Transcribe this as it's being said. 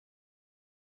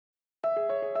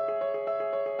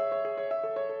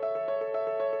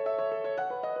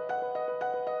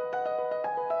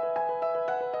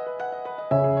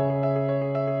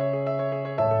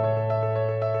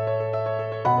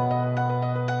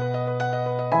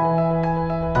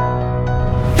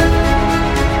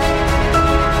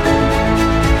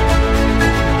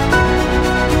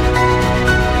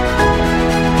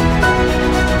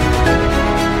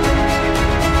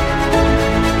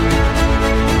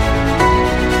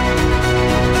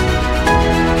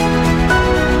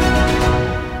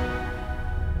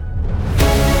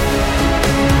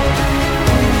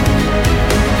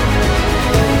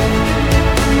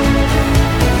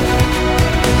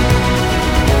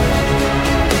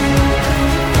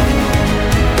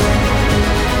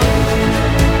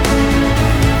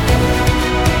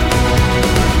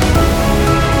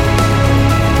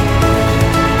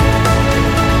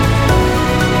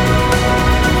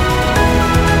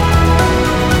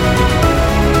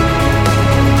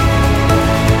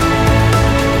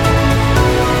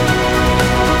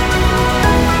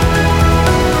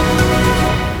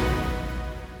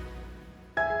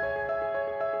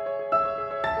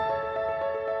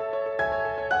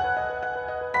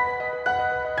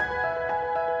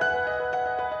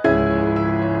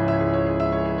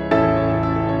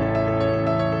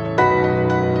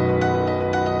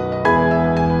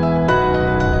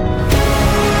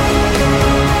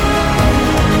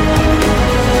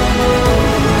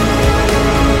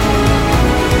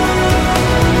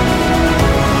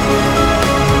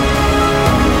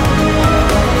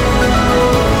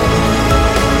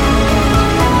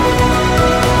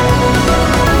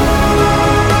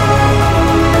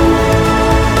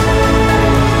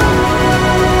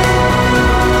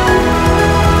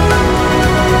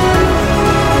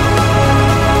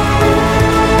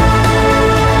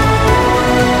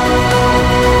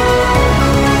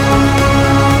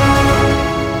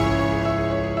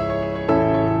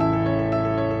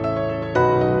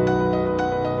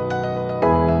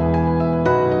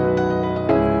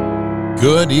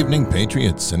Good evening,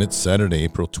 Patriots, and it's Saturday,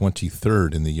 April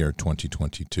 23rd in the year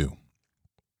 2022.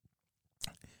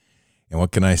 And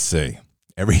what can I say?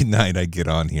 Every night I get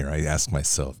on here, I ask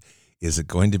myself, is it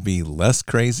going to be less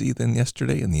crazy than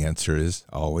yesterday? And the answer is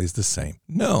always the same.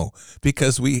 No,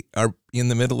 because we are in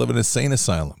the middle of an insane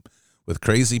asylum with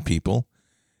crazy people,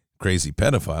 crazy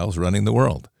pedophiles running the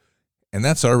world. And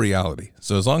that's our reality.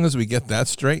 So as long as we get that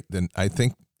straight, then I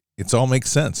think it all makes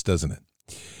sense, doesn't it?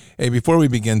 Hey, before we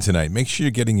begin tonight, make sure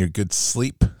you're getting your good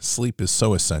sleep. Sleep is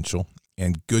so essential,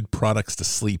 and good products to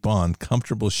sleep on,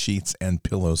 comfortable sheets and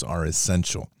pillows are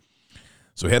essential.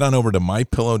 So head on over to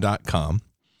mypillow.com.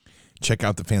 Check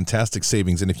out the fantastic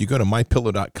savings. And if you go to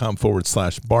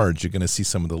mypillow.com/bards, you're going to see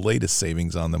some of the latest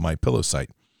savings on the MyPillow site.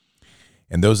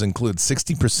 And those include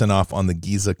 60% off on the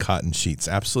Giza cotton sheets.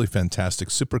 Absolutely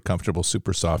fantastic, super comfortable,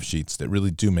 super soft sheets that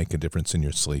really do make a difference in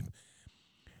your sleep.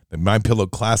 The MyPillow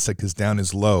Classic is down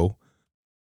as low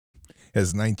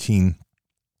as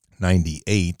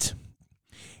 $19.98.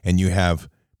 And you have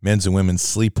men's and women's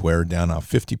sleepwear down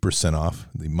off 50% off.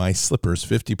 The My Slippers,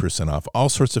 50% off. All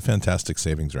sorts of fantastic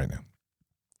savings right now.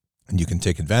 And you can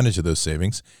take advantage of those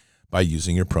savings by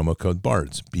using your promo code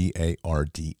BARDS,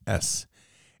 B-A-R-D-S.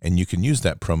 And you can use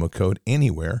that promo code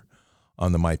anywhere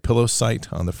on the MyPillow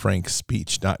site, on the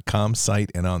frankspeech.com site,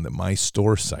 and on the My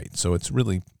Store site. So it's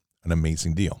really an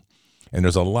amazing deal. And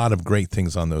there's a lot of great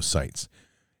things on those sites.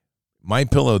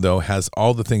 MyPillow, though, has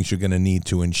all the things you're going to need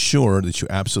to ensure that you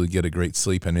absolutely get a great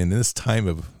sleep. And in this time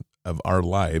of our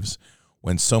lives,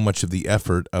 when so much of the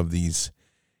effort of these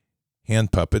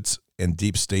hand puppets and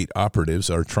deep state operatives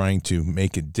are trying to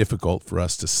make it difficult for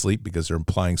us to sleep because they're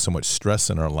applying so much stress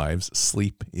in our lives,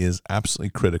 sleep is absolutely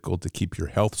critical to keep your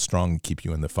health strong and keep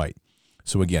you in the fight.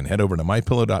 So again, head over to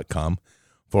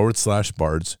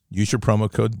mypillow.com/bards. Use your promo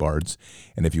code BARDS.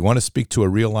 And if you want to speak to a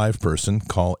real live person,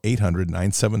 call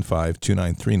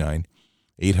 800-975-2939,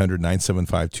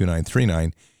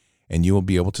 800-975-2939, and you will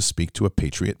be able to speak to a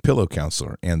Patriot Pillow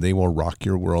Counselor, and they will rock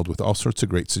your world with all sorts of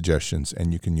great suggestions,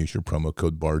 and you can use your promo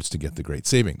code BARDS to get the great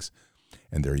savings.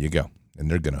 And there you go. And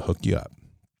they're going to hook you up.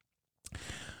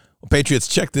 Well, Patriots,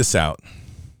 check this out.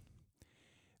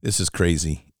 This is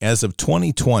crazy. As of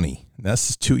 2020,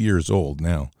 that's 2 years old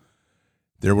now,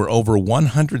 there were over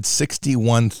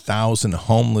 161,000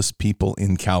 homeless people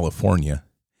in California.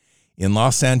 In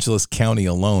Los Angeles County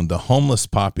alone, the homeless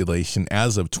population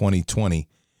as of 2020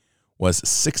 was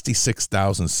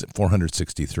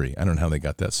 66,463. I don't know how they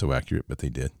got that so accurate, but they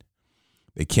did.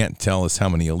 They can't tell us how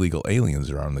many illegal aliens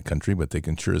there are in the country, but they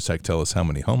can sure as heck tell us how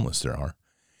many homeless there are.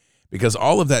 Because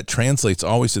all of that translates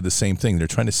always to the same thing. They're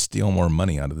trying to steal more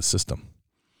money out of the system.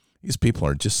 These people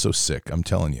are just so sick, I'm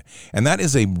telling you. And that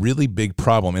is a really big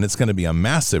problem, and it's going to be a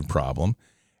massive problem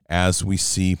as we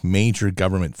see major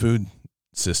government food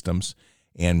systems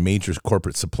and major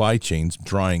corporate supply chains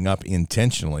drying up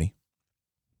intentionally,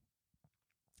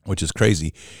 which is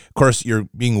crazy. Of course, you're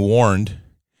being warned.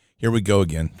 Here we go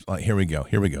again. Here we go.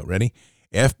 Ready?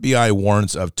 FBI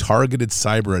warns of targeted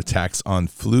cyber attacks on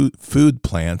food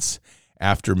plants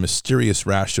after mysterious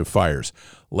rash of fires.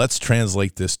 Let's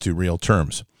translate this to real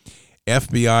terms.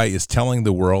 FBI is telling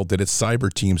the world that its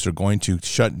cyber teams are going to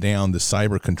shut down the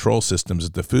cyber control systems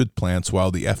at the food plants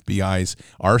while the FBI's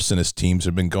arsonist teams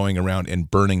have been going around and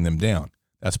burning them down.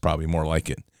 That's probably more like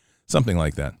it. Something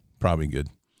like that. Probably good.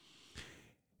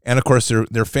 And, of course,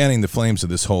 they're fanning the flames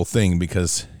of this whole thing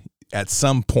because at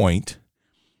some point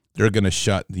they're going to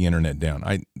shut the internet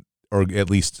down, or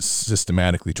at least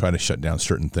systematically try to shut down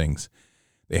certain things.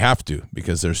 They have to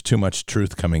because there's too much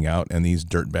truth coming out, and these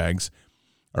dirtbags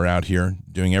are out here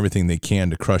doing everything they can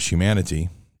to crush humanity.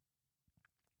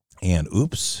 And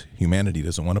oops, humanity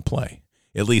doesn't want to play.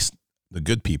 At least the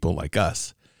good people like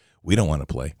us, we don't want to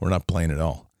play. We're not playing at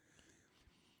all.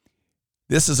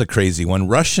 This is a crazy one.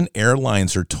 Russian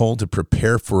airlines are told to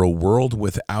prepare for a world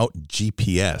without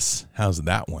GPS. How's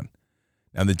that one?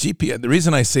 Now, the GPS, the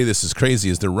reason I say this is crazy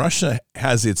is that Russia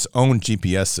has its own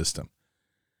GPS system.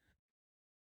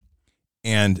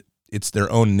 And it's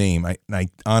their own name. I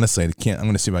honestly, I can't. I'm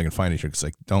going to see if I can find it here because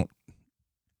I don't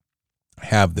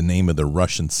have the name of the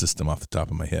Russian system off the top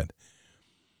of my head.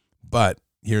 But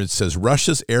here it says,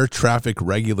 Russia's air traffic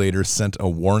regulator sent a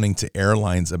warning to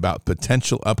airlines about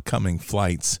potential upcoming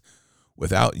flights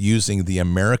without using the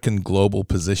American Global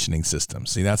Positioning System.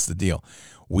 See, that's the deal.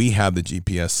 We have the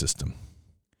GPS system,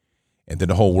 and that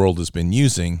the whole world has been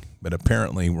using, but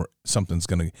apparently something's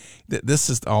going to, this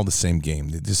is all the same game.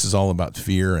 This is all about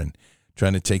fear and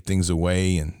trying to take things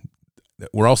away. And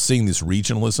we're all seeing this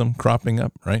regionalism cropping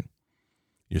up, right?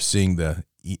 You're seeing the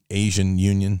Asian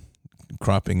Union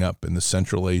cropping up and the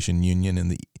Central Asian Union and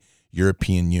the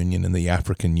European Union and the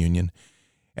African Union.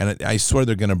 And I swear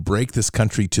they're going to break this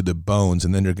country to the bones,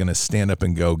 and then they're going to stand up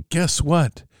and go, guess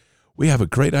what? We have a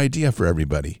great idea for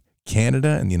everybody.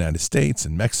 Canada and the United States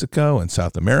and Mexico and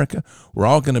South America, we're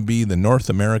all going to be the North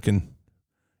American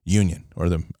Union or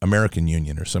the American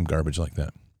Union or some garbage like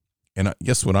that. And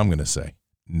guess what I'm going to say?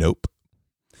 Nope.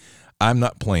 I'm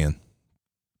not playing.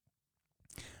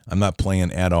 I'm not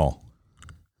playing at all.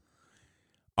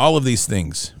 All of these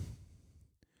things,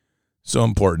 so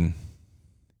important.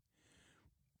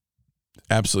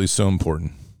 Absolutely so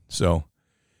important. So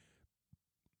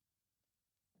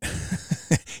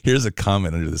here's a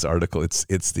comment under this article. It's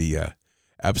the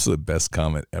absolute best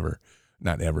comment ever.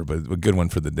 Not ever, but a good one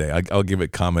for the day. I'll give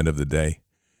it comment of the day.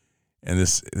 And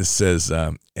this says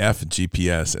F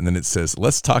GPS, and then it says,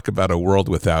 let's talk about a world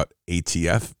without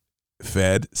ATF,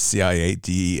 Fed, CIA,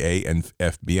 DEA, and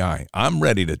FBI. I'm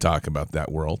ready to talk about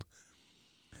that world.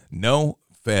 No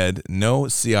Fed, no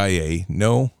CIA,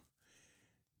 no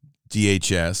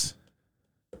DHS.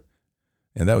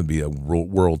 And that would be a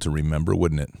world to remember,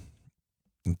 wouldn't it?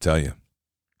 I'll tell you.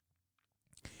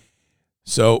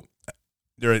 So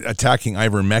they're attacking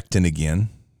ivermectin again.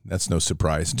 That's no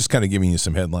surprise. Just kind of giving you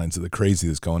some headlines of the crazy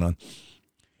that's going on.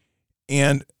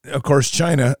 And, of course,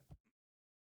 China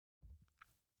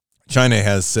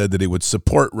has said that it would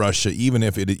support Russia even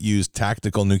if it used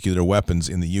tactical nuclear weapons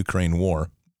in the Ukraine war.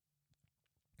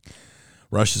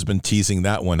 Russia's been teasing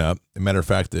that one up. As a matter of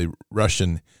fact, it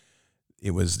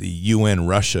was the UN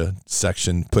Russia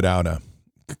section put out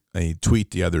a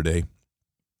tweet the other day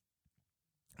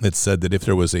that said that if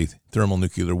there was a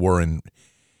thermonuclear war in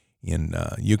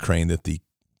Ukraine, that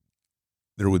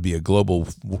there would be a global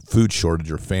food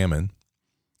shortage or famine.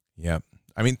 Yeah.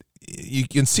 I mean, you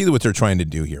can see what they're trying to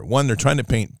do here. One, they're trying to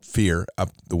paint fear up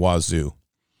the wazoo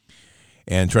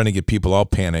and trying to get people all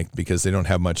panicked because they don't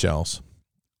have much else.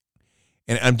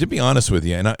 And to be honest with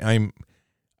you, and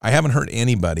I haven't heard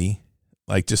anybody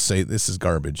just say this is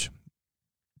garbage.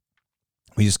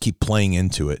 We just keep playing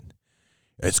into it.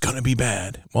 It's going to be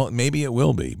bad. Well, maybe it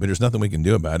will be, but there's nothing we can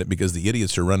do about it because the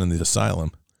idiots are running the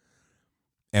asylum.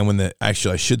 And I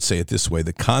should say it this way,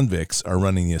 the convicts are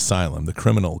running the asylum. The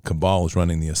criminal cabal is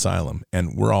running the asylum,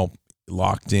 and we're all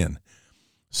locked in.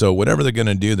 So whatever they're going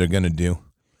to do, they're going to do.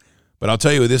 But I'll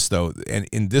tell you this, though,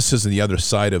 and this is the other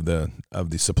side of the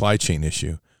supply chain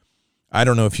issue. I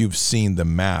don't know if you've seen the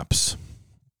maps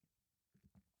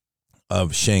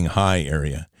of Shanghai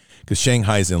area, because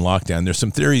Shanghai's in lockdown. There's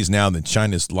some theories now that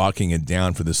China's locking it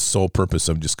down for the sole purpose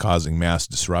of just causing mass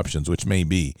disruptions, which may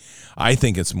be. I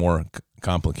think it's more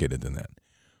complicated than that.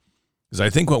 Because I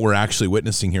think what we're actually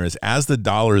witnessing here is as the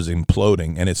dollar is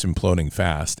imploding, and it's imploding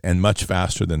fast, and much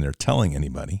faster than they're telling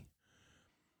anybody,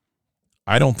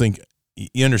 I don't think,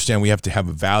 you understand, we have to have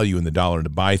a value in the dollar to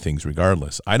buy things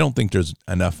regardless. I don't think there's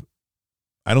enough,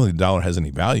 I don't think the dollar has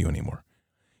any value anymore,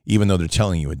 even though they're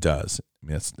telling you it does. I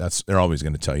mean, they're always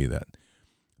going to tell you that.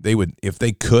 They would, if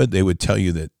they could, they would tell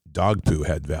you that dog poo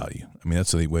had value. I mean,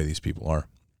 that's the way these people are.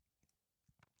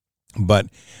 But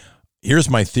here's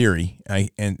my theory,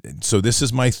 and so this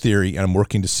is my theory, and I'm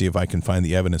working to see if I can find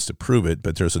the evidence to prove it,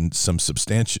 but there's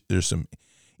some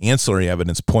ancillary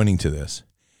evidence pointing to this.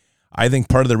 I think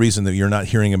part of the reason that you're not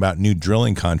hearing about new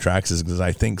drilling contracts is because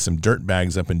I think some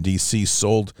dirtbags up in D.C.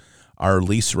 sold our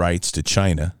lease rights to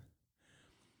China.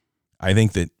 I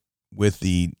think that with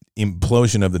the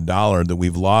implosion of the dollar, that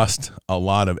we've lost a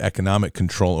lot of economic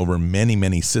control over many,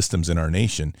 many systems in our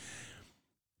nation,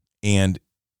 and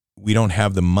we don't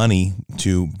have the money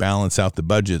to balance out the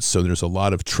budgets, so there's a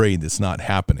lot of trade that's not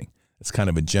happening. It's kind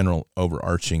of a general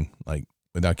overarching,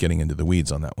 without getting into the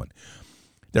weeds on that one.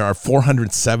 There are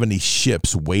 470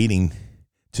 ships waiting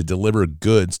to deliver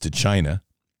goods to China.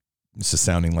 This is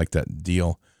sounding like that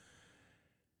deal.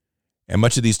 And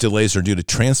much of these delays are due to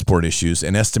transport issues.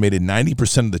 An estimated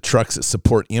 90% of the trucks that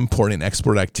support import and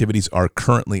export activities are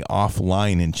currently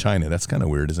offline in China. That's kind of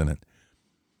weird, isn't it?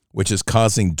 Which is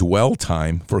causing dwell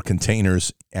time for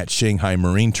containers at Shanghai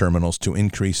marine terminals to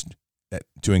increase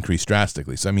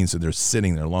drastically. So that means that they're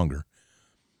sitting there longer.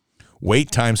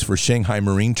 Wait times for Shanghai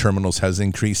marine terminals has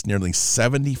increased nearly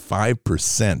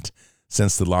 75%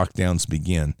 since the lockdowns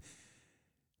began.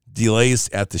 Delays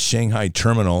at the Shanghai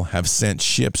terminal have sent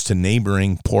ships to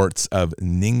neighboring ports of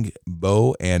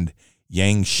Ningbo and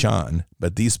Yangshan,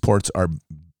 but these ports are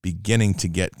beginning to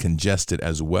get congested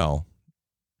as well.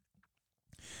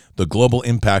 The global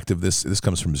impact of this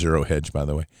comes from Zero Hedge, by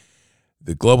the way.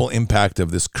 The global impact of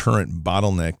this current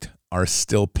bottleneck are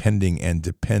still pending and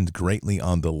depend greatly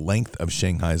on the length of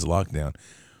Shanghai's lockdown.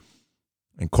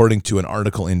 According to an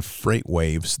article in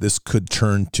FreightWaves, this could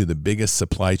turn to the biggest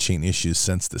supply chain issues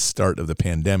since the start of the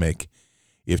pandemic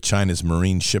if China's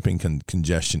marine shipping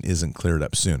congestion isn't cleared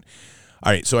up soon.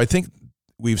 All right, so I think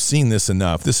we've seen this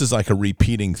enough. This is like a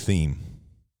repeating theme.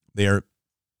 There's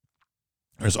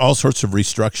all sorts of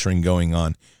restructuring going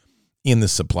on in the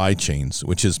supply chains,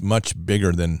 which is much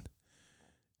bigger than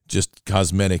just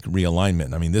cosmetic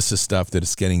realignment. I mean, this is stuff that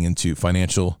is getting into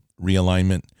financial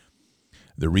realignment,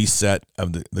 the reset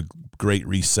of the Great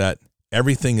Reset.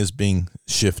 Everything is being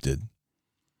shifted.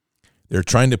 They're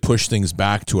trying to push things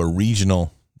back to a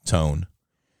regional tone.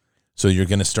 So you're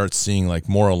going to start seeing like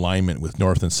more alignment with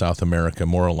North and South America,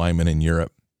 more alignment in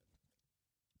Europe.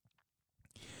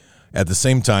 At the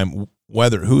same time,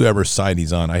 whoever side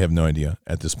he's on, I have no idea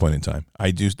at this point in time.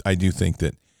 I do think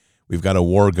that we've got a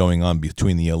war going on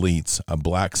between the elites, a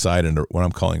black side and what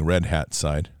I'm calling red hat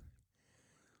side.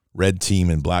 Red team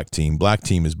and black team. Black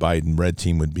team is Biden. Red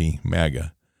team would be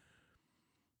MAGA.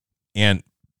 And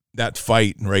that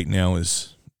fight right now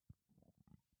is,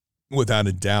 without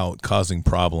a doubt, causing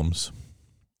problems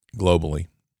globally.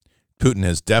 Putin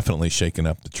has definitely shaken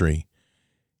up the tree.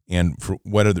 And for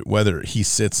whether he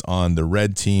sits on the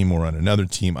red team or on another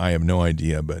team, I have no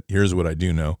idea. But here's what I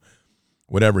do know.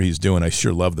 Whatever he's doing, I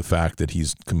sure love the fact that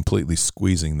he's completely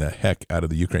squeezing the heck out of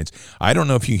the Ukrainians. I don't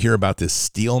know if you hear about this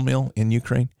steel mill in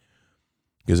Ukraine,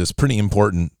 because it's pretty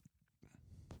important.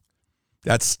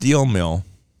 That steel mill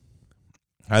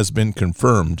has been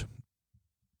confirmed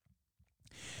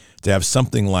to have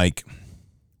something like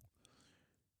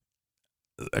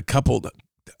a couple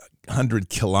 100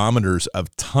 kilometers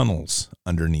of tunnels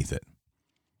underneath it.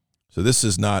 So this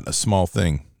is not a small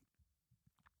thing.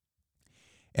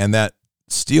 And that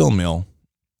steel mill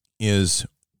is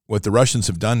what the Russians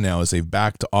have done now is they've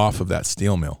backed off of that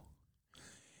steel mill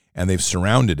and they've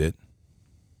surrounded it.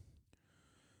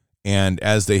 And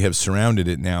as they have surrounded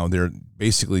it now, they're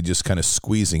basically just kind of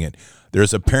squeezing it.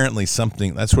 There's apparently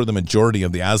something, that's where the majority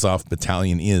of the Azov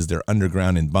battalion is. They're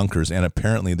underground in bunkers. And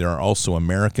apparently there are also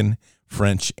American,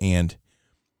 French, and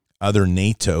other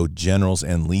NATO generals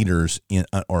and leaders,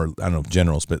 or I don't know if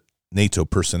generals, but NATO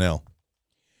personnel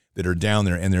that are down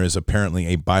there. And there is apparently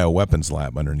a bioweapons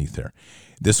lab underneath there.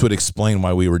 This would explain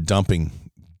why we were dumping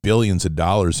billions of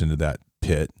dollars into that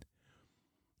pit.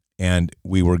 And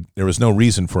there was no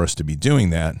reason for us to be doing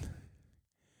that,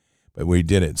 but we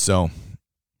did it. So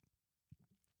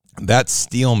that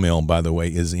steel mill, by the way,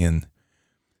 is in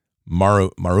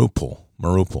Mariupol.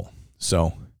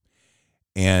 So,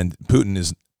 and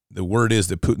the word is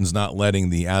that Putin's not letting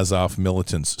the Azov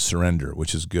militants surrender,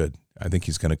 which is good. I think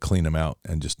he's going to clean them out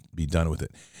and just be done with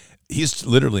it. He's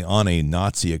literally on a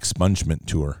Nazi expungement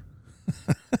tour.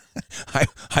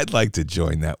 I'd like to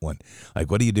join that one.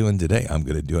 Like, what are you doing today? I'm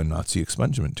going to do a Nazi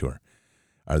expungement tour.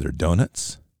 Are there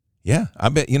donuts? Yeah, I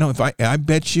bet. I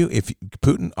bet you if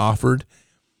Putin offered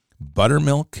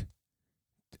buttermilk,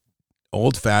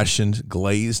 old-fashioned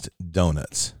glazed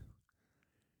donuts.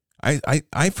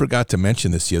 I forgot to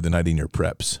mention this the other night in your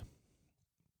preps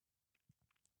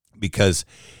because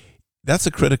that's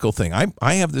a critical thing.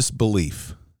 I have this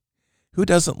belief. Who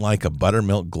doesn't like a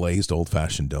buttermilk glazed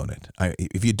old-fashioned donut?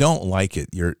 If you don't like it,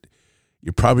 you're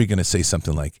probably going to say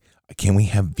something like, can we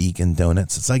have vegan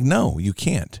donuts? It's like, no, you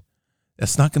can't.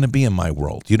 That's not going to be in my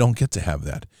world. You don't get to have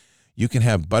that. You can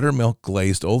have buttermilk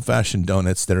glazed old-fashioned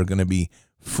donuts that are going to be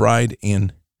fried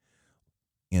in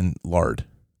lard.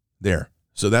 There.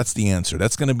 So that's the answer.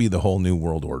 That's going to be the whole new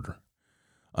world order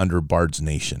under Bard's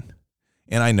Nation.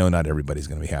 And I know not everybody's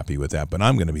going to be happy with that, but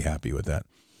I'm going to be happy with that.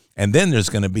 And then there's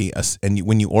going to be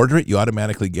when you order it, you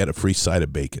automatically get a free side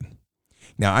of bacon.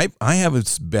 Now, I have a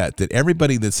bet that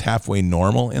everybody that's halfway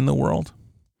normal in the world,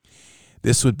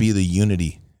 this would be the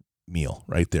unity meal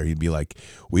right there. You'd be like,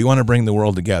 we want to bring the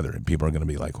world together. And people are going to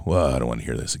be like, well, I don't want to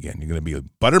hear this again. You're going to be like,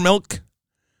 buttermilk,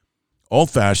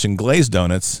 old-fashioned glazed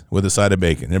donuts with a side of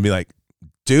bacon. They'll be like,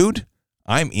 dude,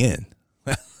 I'm in.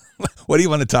 What do you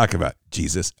want to talk about?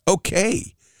 Jesus.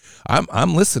 Okay.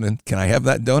 I'm listening. Can I have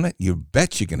that donut? You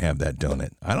bet you can have that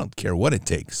donut. I don't care what it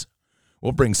takes.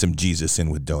 We'll bring some Jesus in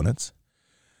with donuts.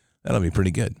 That'll be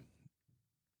pretty good.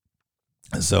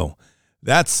 So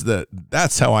that's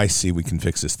how I see we can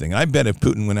fix this thing. I bet if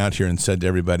Putin went out here and said to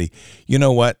everybody, you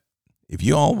know what? If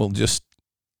you all will just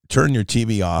turn your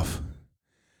TV off,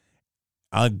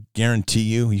 I'll guarantee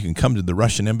you can come to the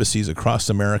Russian embassies across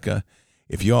America.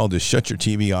 If you all just shut your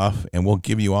TV off and we'll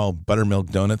give you all buttermilk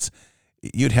donuts,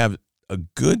 you'd have a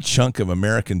good chunk of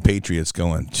American patriots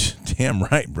going, damn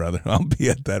right, brother. I'll be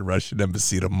at that Russian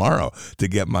embassy tomorrow to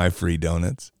get my free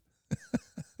donuts.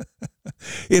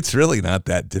 It's really not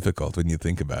that difficult when you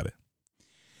think about it.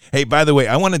 Hey, by the way,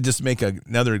 I want to just make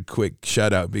another quick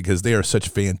shout out because they are such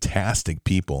fantastic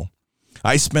people.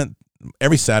 I spent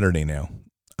every Saturday now,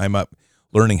 I'm up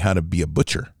learning how to be a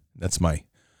butcher. That's my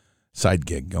side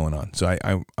gig going on. So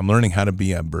I'm learning how to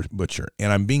be a butcher,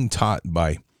 and I'm being taught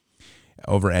by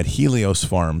over at Helios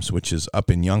Farms, which is up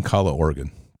in Yoncalla,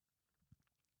 Oregon,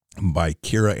 by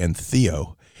Kira and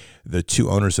Theo, the two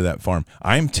owners of that farm.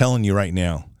 I'm telling you right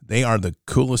now, they are the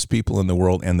coolest people in the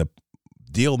world, and the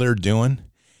deal they're doing,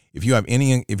 if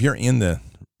you're in the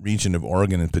region of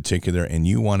Oregon in particular, and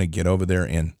you want to get over there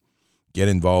and get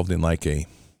involved in like a,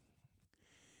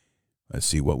 let's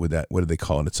see, what do they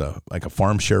call it? It's like a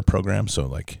farm share program. So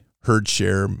like herd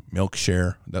share, milk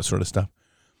share, that sort of stuff.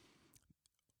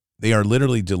 They are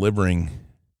literally delivering,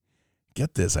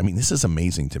 get this, I mean, this is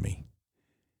amazing to me.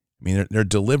 I mean, they're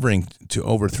delivering to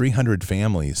over 300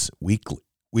 families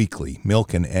weekly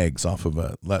milk and eggs off of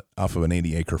an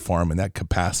 80-acre farm, and that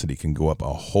capacity can go up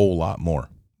a whole lot more.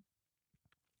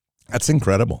 That's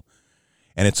incredible.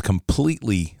 And it's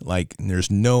completely like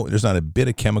there's not a bit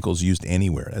of chemicals used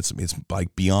anywhere. It's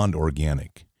like beyond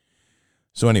organic.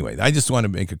 So anyway, I just want to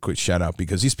make a quick shout out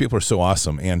because these people are so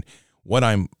awesome, and what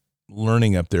I'm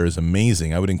learning up there is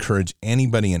amazing. I would encourage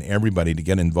anybody and everybody to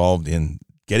get involved in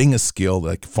getting a skill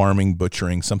like farming,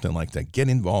 butchering, something like that. Get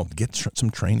involved, get some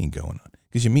training going on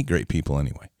because you meet great people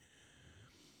anyway.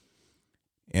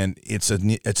 And it's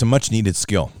a much needed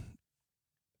skill.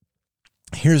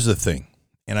 Here's the thing,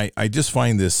 and I just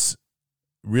find this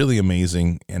really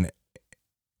amazing, and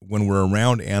when we're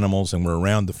around animals and we're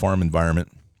around the farm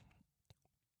environment,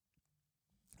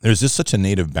 there's just such a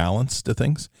native balance to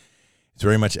things. It's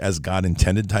very much as God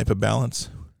intended type of balance.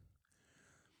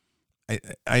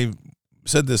 I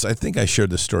said this, I think I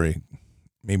shared this story,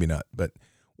 maybe not, but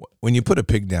when you put a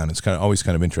pig down, it's always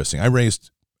kind of interesting. I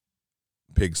raised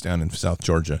pigs down in South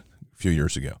Georgia a few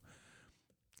years ago.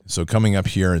 So coming up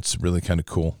here, it's really kind of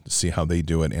cool to see how they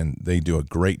do it, and they do a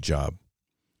great job.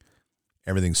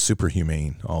 Everything's super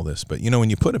humane, all this. But, when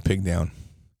you put a pig down,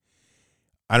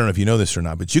 I don't know if you know this or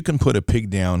not, but you can put a pig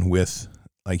down with,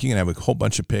 like, you can have a whole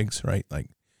bunch of pigs, right? Like,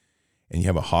 and you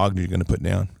have a hog that you're going to put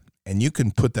down, and you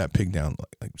can put that pig down,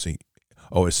 like say,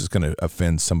 oh, this is going to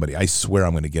offend somebody. I swear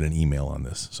I'm going to get an email on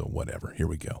this. So whatever, here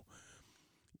we go.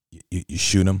 You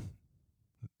shoot them.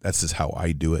 That's just how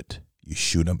I do it. You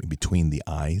shoot them in between the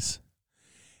eyes,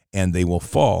 and they will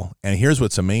fall. And here's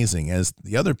what's amazing. As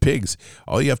the other pigs,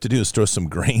 all you have to do is throw some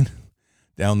grain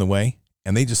down the way,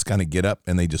 and they just kind of get up,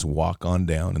 and they just walk on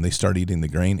down, and they start eating the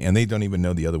grain, and they don't even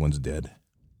know the other one's dead.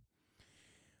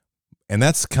 And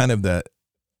that's kind of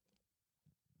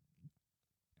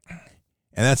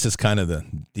just kind of the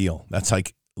deal. That's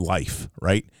like life,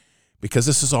 right? Because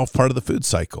this is all part of the food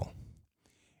cycle.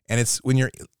 And it's when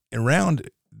you're around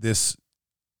this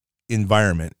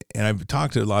environment, and I've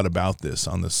talked a lot about this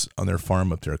on their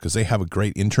farm up there because they have a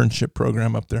great internship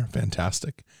program up there,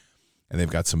 fantastic, and they've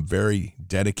got some very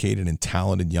dedicated and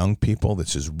talented young people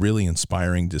that's just really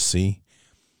inspiring to see.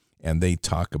 And they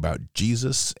talk about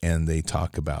Jesus, and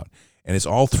and it's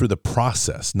all through the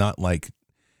process, not like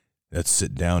let's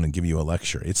sit down and give you a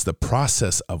lecture. It's the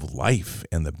process of life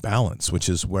and the balance, which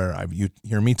is where you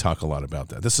hear me talk a lot about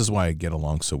that. This is why I get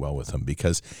along so well with them,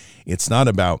 because it's not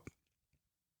about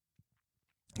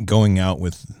going out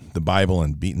with the Bible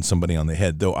and beating somebody on the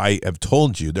head, though I have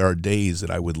told you there are days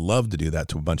that I would love to do that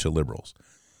to a bunch of liberals.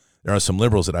 There are some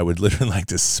liberals that I would literally like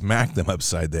to smack them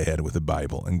upside the head with the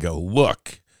Bible and go,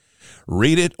 look,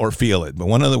 read it or feel it. But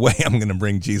one other way, I'm going to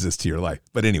bring Jesus to your life.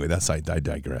 But anyway, I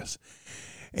digress.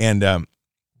 And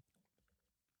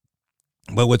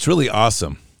but what's really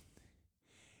awesome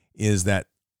is that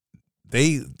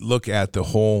they look at the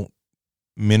whole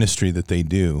ministry that they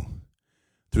do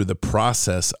through the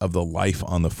process of the life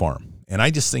on the farm. And I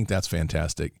just think that's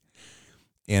fantastic.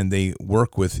 And they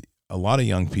work with a lot of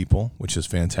young people, which is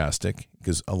fantastic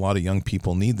because a lot of young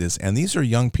people need this. And these are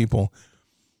young people,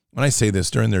 when I say this,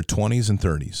 they're in their 20s and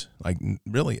 30s, like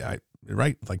really,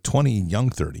 like 20 young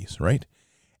 30s, right?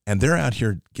 And they're out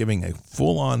here giving a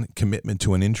full-on commitment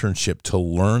to an internship to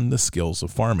learn the skills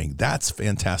of farming. That's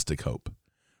fantastic hope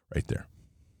right there.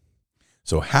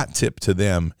 So hat tip to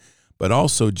them, but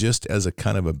also just as a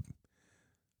kind of a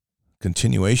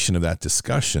continuation of that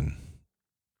discussion,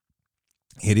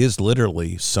 it is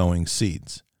literally sowing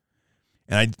seeds.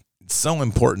 And it's so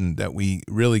important that we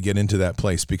really get into that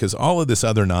place because all of this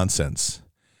other nonsense,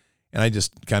 and I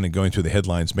just kind of going through the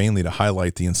headlines mainly to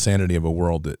highlight the insanity of a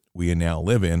world that we now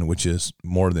live in, which is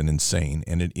more than insane.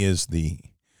 And it is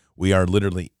we are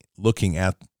literally looking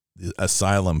at the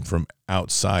asylum from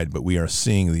outside, but we are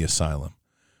seeing the asylum.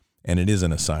 And it is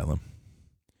an asylum.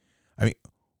 I mean,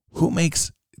 who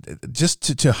makes, just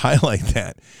to highlight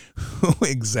that, who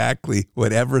exactly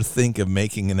would ever think of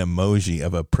making an emoji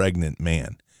of a pregnant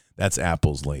man? That's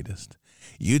Apple's latest.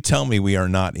 You tell me we are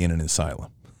not in an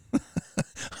asylum.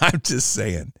 I'm just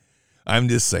saying. I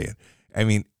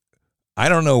mean, I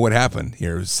don't know what happened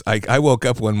here. I woke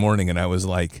up one morning and I was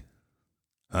like,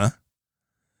 huh?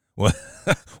 What?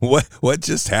 What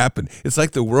just happened? It's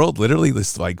like the world literally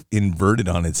was like inverted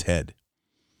on its head.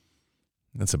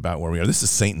 That's about where we are. This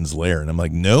is Satan's lair. And I'm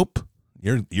like, nope,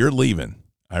 you're leaving.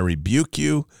 I rebuke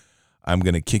you. I'm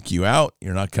going to kick you out.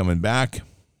 You're not coming back.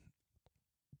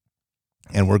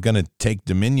 And we're going to take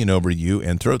dominion over you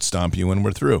and throat stomp you when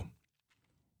we're through.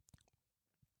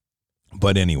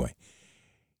 But anyway,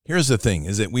 here's the thing,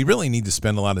 is that we really need to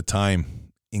spend a lot of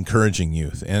time encouraging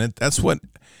youth. And that's what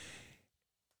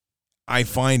I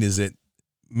find is that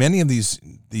many of these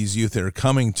youth that are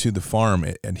coming to the farm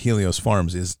at Helios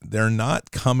Farms is they're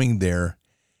not coming there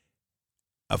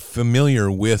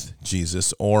familiar with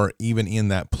Jesus or even in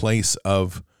that place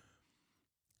of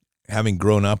having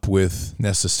grown up with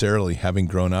necessarily having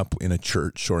grown up in a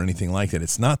church or anything like that.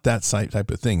 It's not that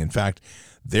type of thing. In fact,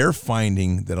 they're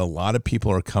finding that a lot of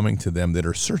people are coming to them that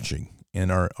are searching and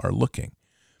are looking.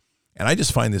 And I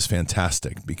just find this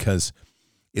fantastic because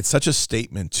it's such a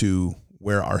statement to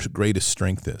where our greatest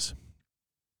strength is.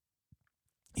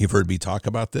 You've heard me talk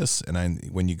about this, and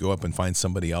when you go up and find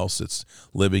somebody else that's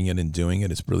living it and doing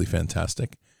it, it's really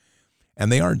fantastic.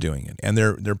 And they are doing it, and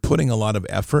they're putting a lot of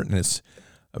effort, and it's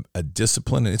a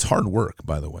discipline, and it's hard work,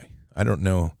 by the way. I don't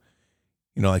know,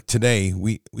 like today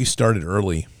we started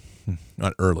early,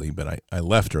 not early, but I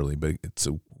left early, but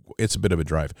it's a bit of a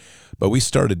drive. But we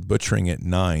started butchering at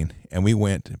 9, and we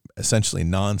went essentially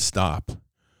nonstop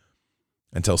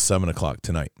until 7 o'clock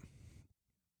tonight.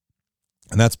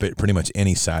 And that's pretty much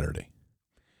any Saturday.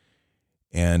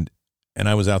 And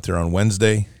I was out there on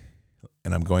Wednesday,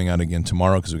 and I'm going out again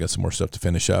tomorrow because we got some more stuff to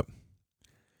finish up.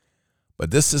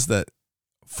 But this is that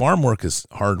farm work is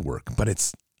hard work, but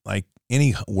it's like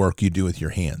any work you do with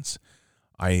your hands.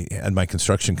 I had my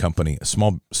construction company, a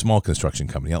small construction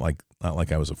company, not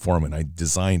like I was a foreman. I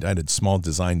had a small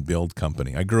design build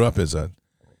company. I grew up as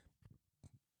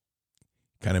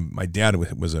my dad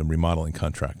was a remodeling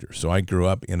contractor. So I grew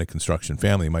up in a construction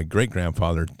family. My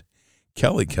great-grandfather,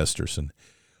 Kelly Kesterson,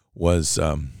 was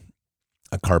a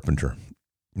carpenter.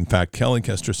 In fact, Kelly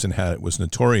Kesterson was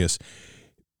notorious.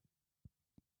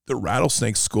 The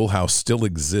Rattlesnake Schoolhouse still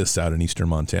exists out in eastern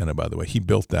Montana, by the way. He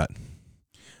built that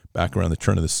back around the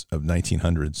turn of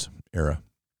 1900s era.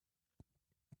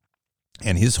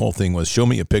 And his whole thing was, show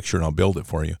me a picture and I'll build it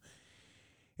for you.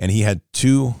 And he had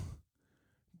two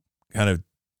kind of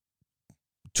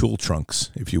tool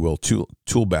trunks, if you will,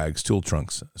 tool bags, tool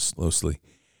trunks, mostly.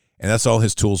 And that's all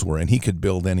his tools were. And he could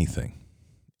build anything.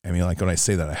 I mean, like when I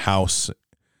say that, a house,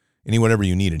 whatever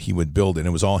you needed, he would build it. And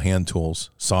it was all hand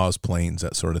tools, saws, planes,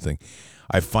 that sort of thing.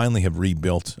 I finally have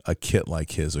rebuilt a kit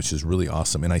like his, which is really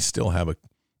awesome. And I still have a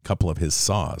couple of his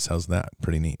saws. How's that?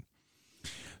 Pretty neat.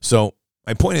 So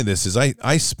my point of this is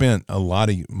I spent a lot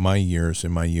of my years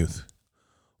in my youth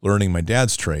learning my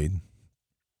dad's trade.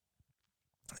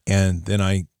 And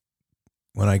then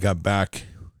when I got back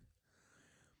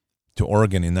to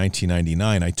Oregon in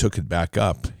 1999, I took it back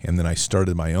up, and then I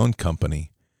started my own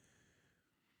company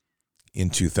in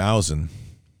 2000.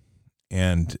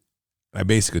 And I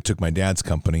basically took my dad's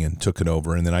company and took it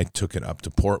over, and then I took it up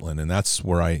to Portland, and that's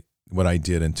what I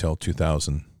did until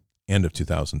end of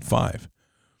 2005.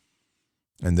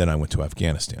 And then I went to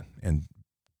Afghanistan and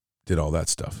did all that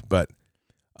stuff. But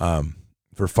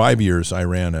for 5 years, I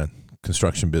ran a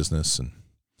construction business, and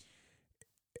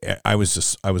I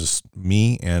was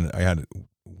me, and I had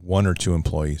 1 or 2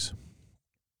 employees.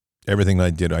 Everything that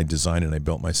I did, I designed and I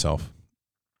built myself,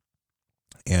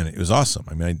 and it was awesome.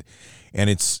 I mean, and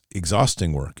it's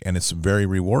exhausting work, and it's very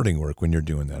rewarding work when you're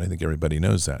doing that. I think everybody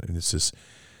knows that. And it's just,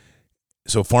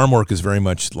 so farm work is very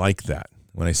much like that.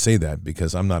 When I say that,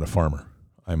 because I'm not a farmer,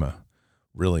 I'm a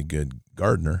really good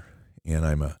gardener, and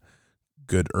I'm a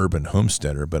good urban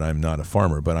homesteader, but I'm not a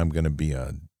farmer. But I'm going to be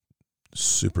a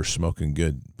super smoking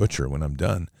good butcher when I'm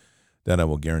done. That I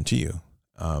will guarantee you,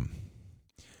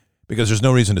 because there's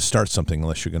no reason to start something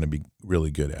unless you're going to be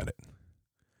really good at it,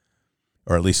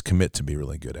 or at least commit to be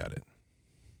really good at it.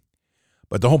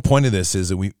 But the whole point of this is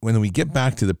that when we get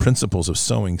back to the principles of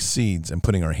sowing seeds and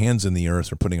putting our hands in the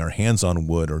earth, or putting our hands on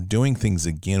wood, or doing things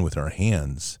again with our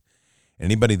hands,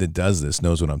 anybody that does this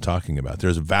knows what I'm talking about.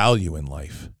 There's value in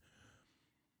life.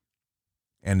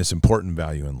 And it's important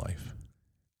value in life.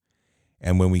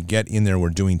 And when we get in there, we're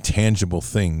doing tangible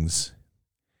things.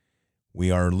 We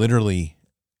are literally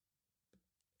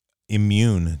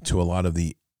immune to a lot of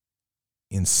the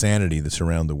insanity that's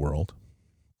around the world,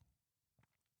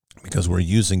 because we're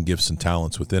using gifts and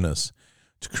talents within us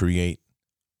to create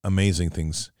amazing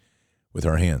things with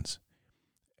our hands.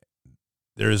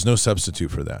 There is no substitute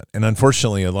for that. And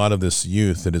unfortunately, a lot of this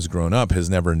youth that has grown up has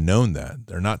never known that.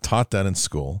 They're not taught that in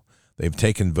school. They've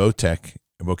taken VOTEC,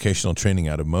 vocational training,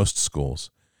 out of most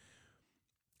schools.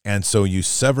 And so you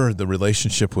sever the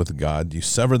relationship with God, you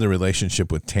sever the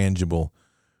relationship with tangible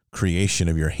creation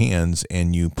of your hands,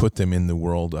 and you put them in the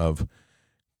world of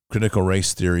critical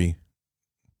race theory,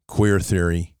 queer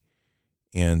theory,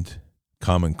 and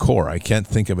Common Core. I can't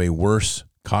think of a worse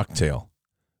cocktail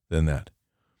than that.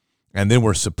 And then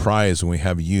we're surprised when we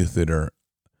have youth that are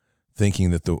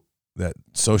thinking that that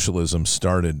socialism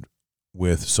started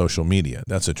with social media.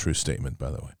 That's a true statement,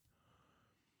 by the way.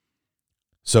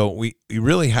 So we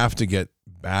really have to get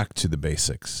back to the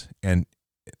basics. And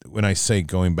when I say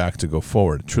going back to go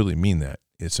forward, I truly mean that.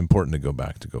 It's important to go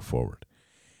back to go forward.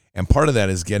 And part of that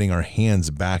is getting our hands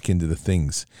back into the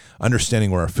things. Understanding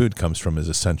where our food comes from is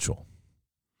essential.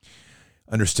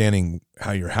 Understanding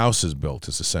how your house is built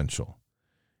is essential.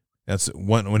 That's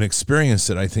one experience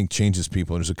that I think changes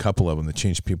people. There's a couple of them that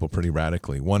change people pretty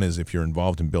radically. One is if you're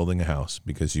involved in building a house,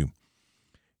 because you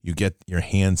get your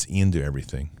hands into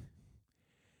everything.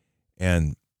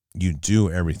 And you do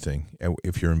everything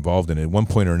if you're involved in it. At one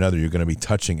point or another, you're going to be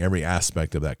touching every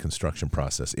aspect of that construction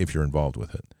process if you're involved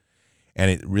with it.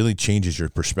 And it really changes your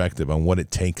perspective on what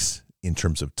it takes in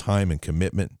terms of time and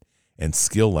commitment and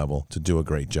skill level to do a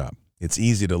great job. It's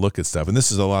easy to look at stuff. And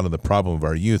this is a lot of the problem of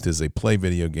our youth is they play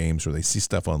video games or they see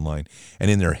stuff online, and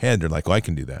in their head, they're like, oh, I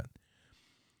can do that.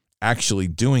 Actually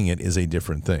doing it is a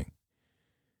different thing.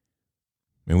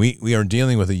 I mean, we are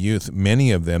dealing with a youth,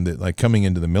 many of them that, like, coming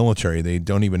into the military, they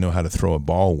don't even know how to throw a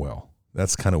ball well.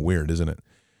 That's kind of weird, isn't it?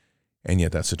 And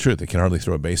yet that's the truth. They can hardly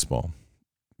throw a baseball,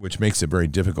 which makes it very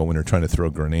difficult when they're trying to throw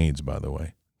grenades, by the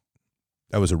way.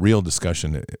 That was a real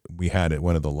discussion that we had at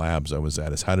one of the labs I was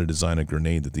at, is how to design a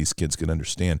grenade that these kids could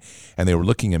understand. And they were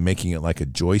looking at making it like a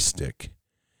joystick,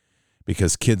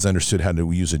 because kids understood how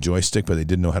to use a joystick, but they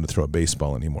didn't know how to throw a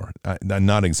baseball anymore. I'm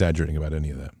not exaggerating about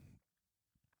any of that.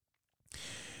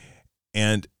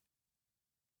 And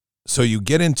so you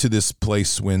get into this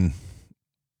place when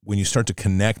you start to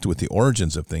connect with the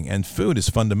origins of things, and food is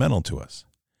fundamental to us.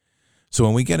 So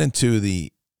when we get into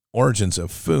the origins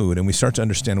of food and we start to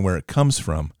understand where it comes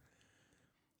from,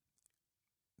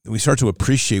 we start to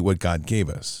appreciate what God gave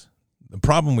us. The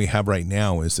problem we have right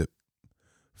now is that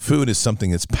food is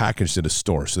something that's packaged at a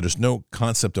store. So there's no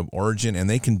concept of origin, and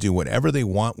they can do whatever they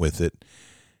want with it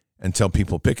until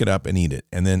people pick it up and eat it.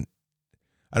 And then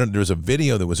there was a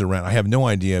video that was around. I have no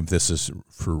idea if this is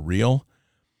for real.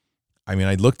 I mean,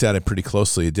 I looked at it pretty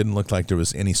closely. It didn't look like there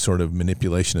was any sort of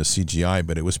manipulation of CGI,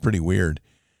 but it was pretty weird.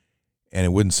 And it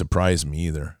wouldn't surprise me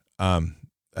either.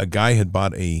 A guy had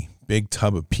bought a big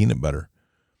tub of peanut butter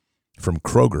from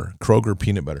Kroger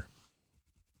peanut butter.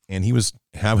 And he was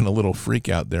having a little freak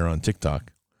out there on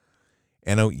TikTok.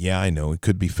 And I know it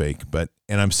could be fake,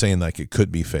 and I'm saying like it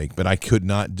could be fake, but I could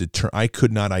not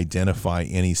identify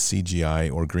any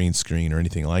CGI or green screen or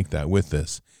anything like that with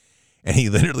this. And he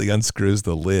literally unscrews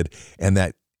the lid, and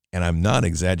I'm not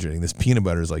exaggerating, this peanut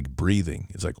butter is like breathing.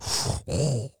 It's like,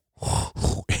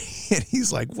 and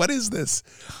he's like, what is this?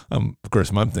 Of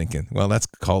course, I'm thinking, well, that's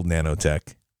called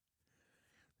nanotech.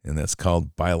 And that's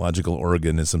called biological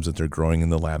organisms that they're growing in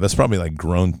the lab. That's probably like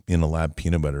grown in a lab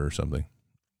peanut butter or something.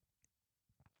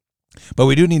 But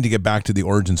we do need to get back to the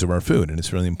origins of our food, and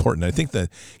it's really important. I think the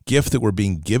gift that we're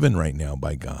being given right now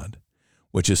by God,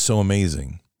 which is so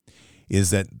amazing, is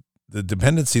that the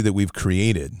dependency that we've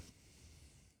created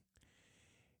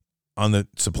on the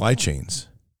supply chains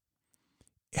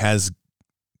has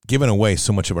given away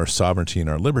so much of our sovereignty and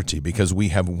our liberty, because we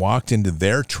have walked into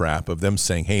their trap of them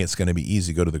saying, hey, it's going to be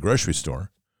easy, go to the grocery store.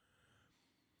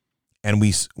 And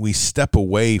we step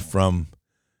away from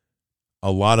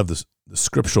a lot of the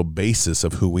scriptural basis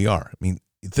of who we are. I mean,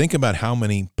 think about how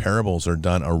many parables are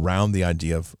done around the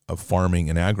idea of farming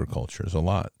and agriculture. There's a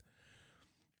lot.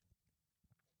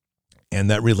 And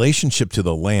that relationship to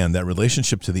the land, that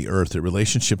relationship to the earth, that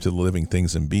relationship to the living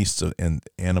things and beasts and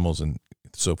animals and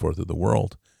so forth of the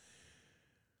world,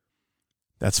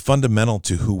 that's fundamental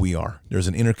to who we are. There's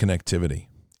an interconnectivity.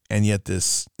 And yet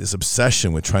this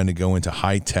obsession with trying to go into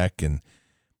high tech, and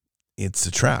it's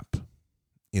a trap.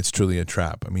 It's truly a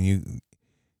trap. I mean,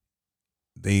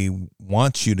 they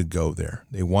want you to go there.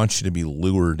 They want you to be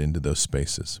lured into those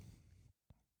spaces.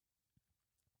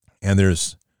 And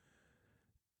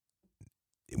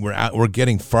we're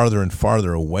getting farther and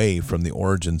farther away from the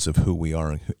origins of who we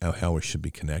are and how we should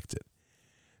be connected.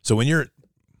 So when you're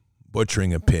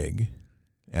butchering a pig,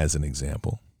 as an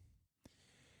example,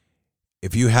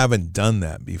 if you haven't done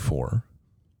that before,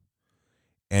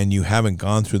 and you haven't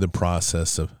gone through the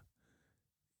process of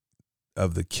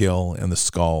the kill and the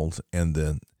scald and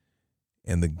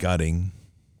the gutting,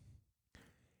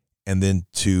 and then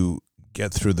to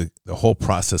get through the whole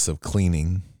process of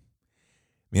cleaning.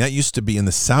 I mean, that used to be in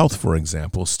the South, for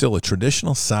example, still a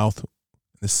traditional South,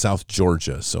 this South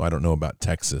Georgia. So I don't know about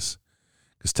Texas,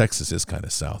 because Texas is kind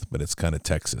of South, but it's kind of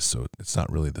Texas, so it's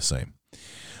not really the same.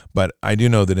 But I do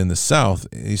know that in the South,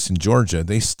 at least in Georgia,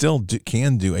 they still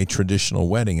can do a traditional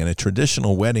wedding. And a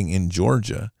traditional wedding in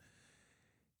Georgia,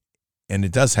 and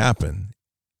it does happen,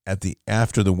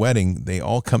 after the wedding, they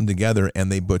all come together and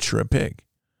they butcher a pig.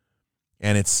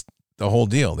 And it's the whole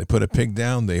deal. They put a pig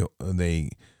down, they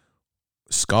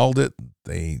scald it,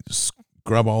 they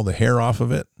scrub all the hair off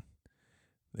of it,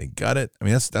 they gut it. I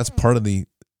mean, that's part of the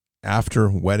after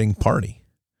wedding party.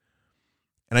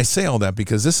 And I say all that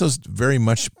because this is very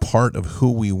much part of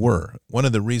who we were. One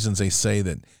of the reasons they say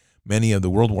that many of the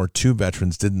World War II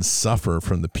veterans didn't suffer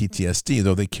from the PTSD,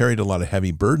 though they carried a lot of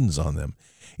heavy burdens on them,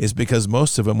 is because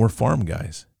most of them were farm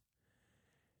guys.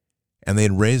 And they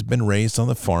had been raised on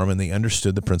the farm, and they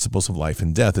understood the principles of life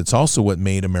and death. It's also what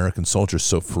made American soldiers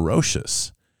so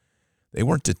ferocious. They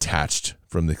weren't detached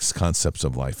from the concepts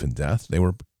of life and death. They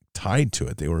were tied to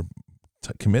it. They were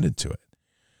committed to it.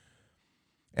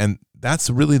 And that's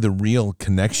really the real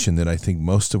connection that I think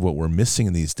most of what we're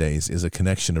missing these days is a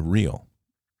connection of real.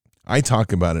 I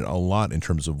talk about it a lot in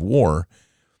terms of war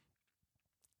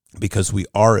because we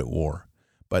are at war.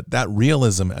 But that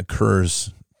realism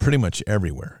occurs pretty much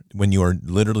everywhere when you are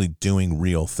literally doing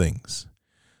real things.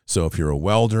 So if you're a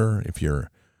welder, if you're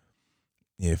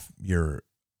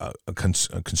a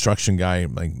construction guy,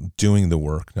 like doing the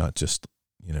work, not just,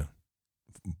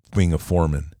 being a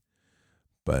foreman,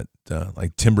 but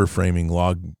like timber framing,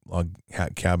 log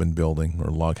cabin building,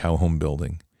 or log home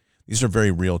building. These are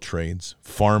very real trades.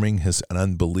 Farming has an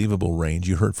unbelievable range.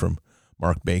 You heard from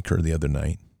Mark Baker the other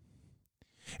night.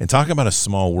 And talk about a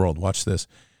small world. Watch this.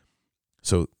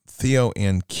 So Theo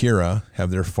and Kira have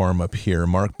their farm up here.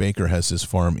 Mark Baker has his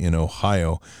farm in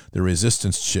Ohio. The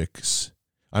Resistance Chicks,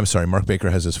 Mark Baker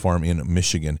has his farm in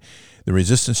Michigan. The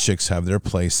Resistance Chicks have their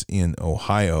place in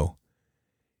Ohio.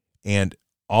 And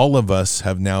all of us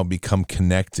have now become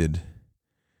connected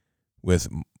with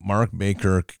Mark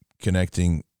Baker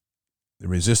connecting the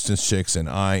Resistance Chicks and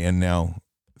I, and now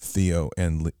Theo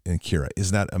and Kira.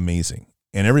 Isn't that amazing?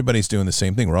 And everybody's doing the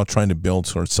same thing. We're all trying to build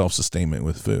sort of self-sustainment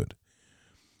with food.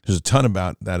 There's a ton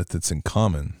about that that's in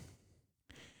common.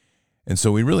 And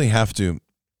so we really have to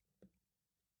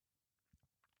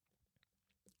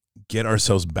get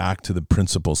ourselves back to the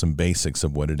principles and basics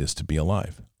of what it is to be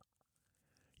alive.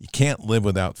 You can't live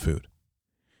without food,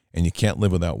 and you can't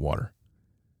live without water.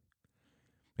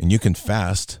 And you can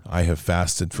fast. I have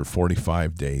fasted for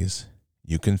 45 days.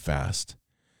 You can fast.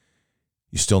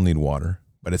 You still need water,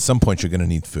 but at some point you're going to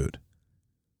need food.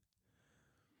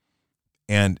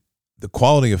 And the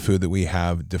quality of food that we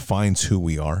have defines who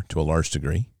we are to a large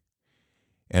degree.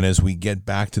 And as we get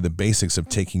back to the basics of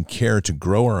taking care to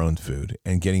grow our own food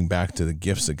and getting back to the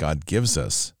gifts that God gives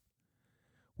us,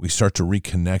 we start to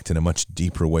reconnect in a much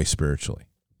deeper way spiritually.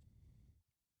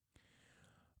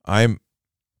 I'm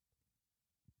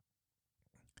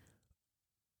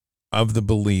of the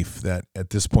belief that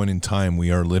at this point in time,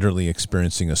 we are literally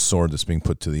experiencing a sword that's being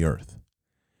put to the earth.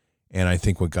 And I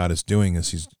think what God is doing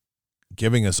is he's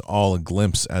giving us all a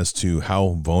glimpse as to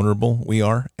how vulnerable we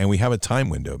are. And we have a time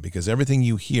window because everything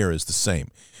you hear is the same.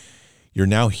 You're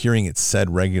now hearing it said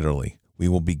regularly. We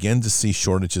will begin to see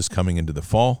shortages coming into the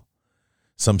fall.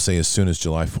 Some say as soon as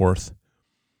July 4th.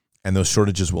 And those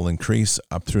shortages will increase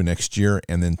up through next year.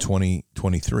 And then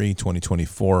 2023,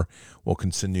 2024 will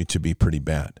continue to be pretty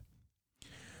bad.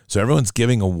 So everyone's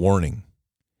giving a warning.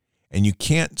 And you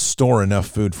can't store enough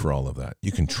food for all of that.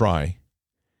 You can try.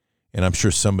 And I'm sure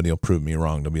somebody will prove me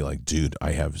wrong. They'll be like, dude,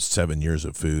 I have 7 years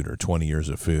of food or 20 years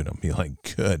of food. I'll be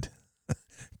like, good.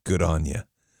 Good on you.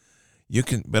 You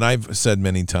can, but I've said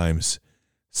many times,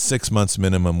 6 months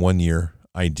minimum, 1 year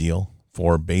ideal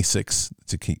for basics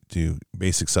to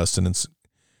basic sustenance.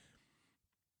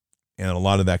 And a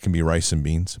lot of that can be rice and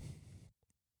beans.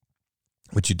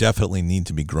 But you definitely need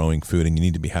to be growing food, and you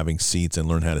need to be having seeds and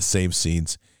learn how to save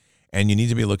seeds. And you need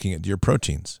to be looking at your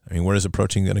proteins. I mean, where is the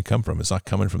protein going to come from? It's not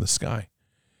coming from the sky.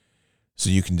 So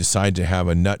you can decide to have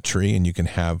a nut tree, and you can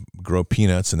grow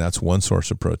peanuts, and that's one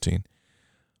source of protein.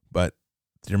 But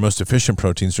your most efficient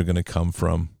proteins are going to come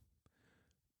from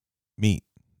meat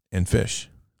and fish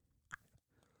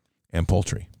and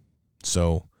poultry.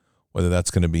 So whether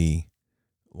that's going to be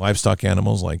livestock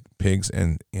animals like pigs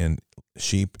and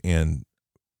sheep and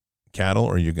cattle,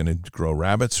 or you're going to grow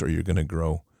rabbits, or you're going to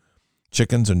grow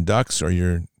chickens and ducks, or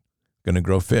you're going to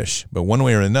grow fish. But one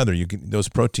way or another, those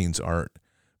proteins are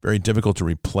very difficult to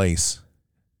replace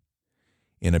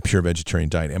in a pure vegetarian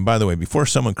diet. And by the way, before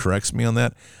someone corrects me on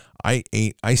that, I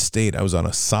was on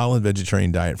a solid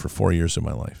vegetarian diet for 4 years of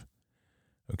my life.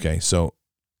 Okay, so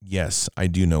yes, I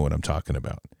do know what I'm talking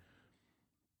about.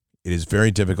 It is very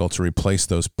difficult to replace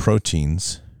those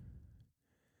proteins,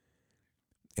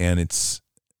 and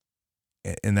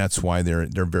that's why they're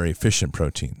very efficient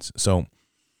proteins. So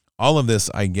all of this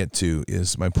I get to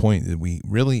is my point that we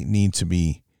really need to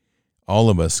be, all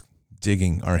of us,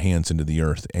 digging our hands into the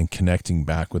earth and connecting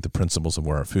back with the principles of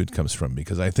where our food comes from,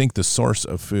 because I think the source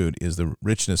of food is the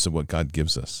richness of what God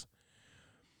gives us.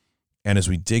 And as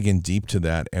we dig in deep to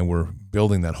that and we're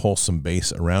building that wholesome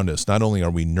base around us, not only are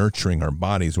we nurturing our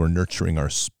bodies, we're nurturing our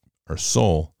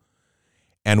soul,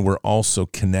 and we're also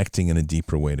connecting in a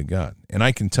deeper way to God. And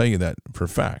I can tell you that for a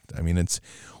fact. I mean, it's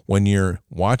when you're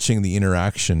watching the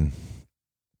interaction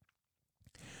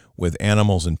with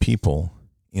animals and people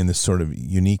in this sort of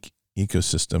unique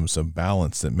ecosystems of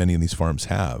balance that many of these farms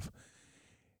have,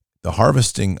 the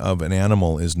harvesting of an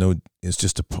animal is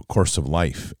just a course of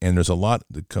life. And there's a lot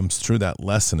that comes through that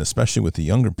lesson, especially with the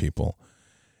younger people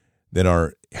that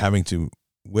are having to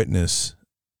witness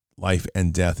life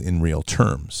and death in real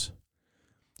terms.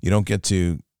 You don't get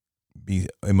to be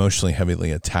emotionally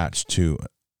heavily attached to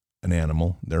an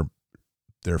animal.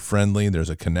 They're friendly. There's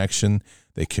a connection.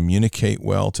 They communicate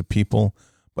well to people,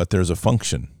 but there's a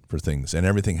function for things, and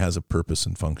everything has a purpose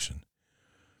and function.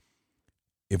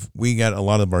 If we got a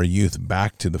lot of our youth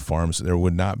back to the farms, there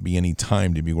would not be any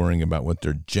time to be worrying about what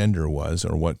their gender was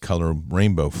or what color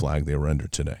rainbow flag they were under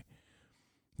today.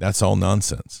 That's all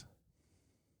nonsense.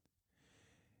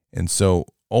 And so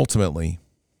ultimately,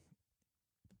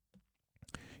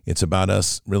 it's about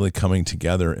us really coming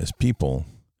together as people,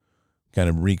 kind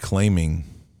of reclaiming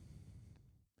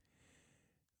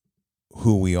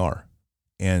who we are.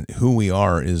 And who we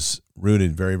are is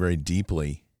rooted very, very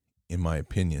deeply, in my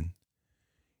opinion,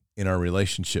 in our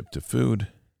relationship to food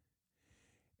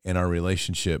and our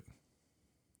relationship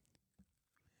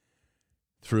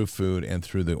through food and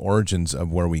through the origins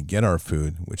of where we get our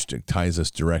food, which ties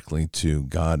us directly to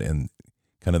God and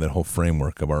kind of that whole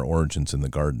framework of our origins in the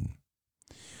garden.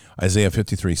 Isaiah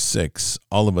 53:6,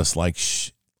 all of us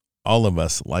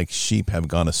like sheep have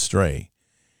gone astray.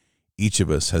 Each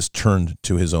of us has turned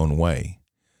to his own way,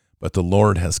 but the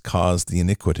Lord has caused the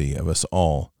iniquity of us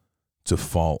all to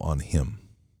fall on him.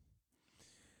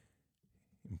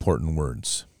 Important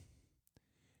words.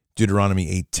 Deuteronomy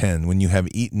 8:10, when you have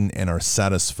eaten and are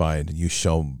satisfied, you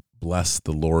shall bless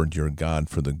the Lord your God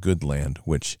for the good land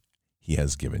which he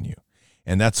has given you.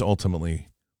 And that's ultimately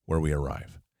where we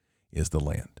arrive, is the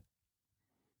land.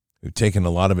 We've taken a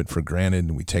lot of it for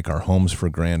granted. We take our homes for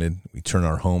granted. We turn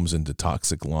our homes into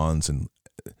toxic lawns and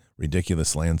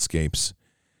ridiculous landscapes.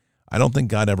 I don't think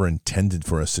God ever intended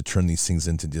for us to turn these things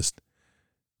into just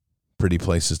pretty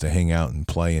places to hang out and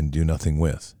play and do nothing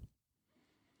with.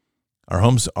 Our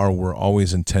homes were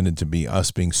always intended to be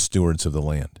us being stewards of the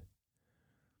land.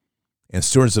 And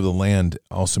stewards of the land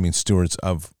also means stewards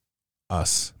of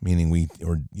us, meaning we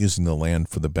are using the land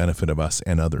for the benefit of us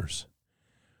and others.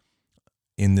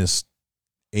 In this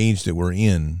age that we're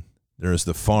in, there is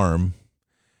the farm.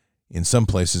 In some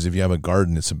places, if you have a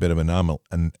garden, it's a bit of an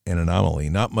anomaly.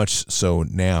 Not much so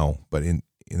now, but in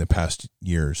the past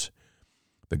years,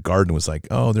 the garden was like,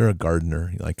 oh, they're a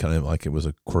gardener, like kind of like it was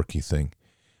a quirky thing.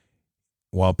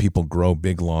 While people grow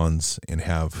big lawns and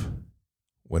have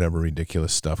whatever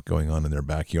ridiculous stuff going on in their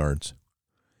backyards,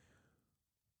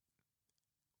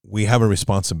 we have a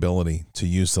responsibility to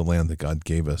use the land that God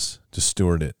gave us, to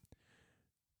steward it,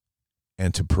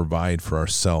 and to provide for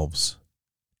ourselves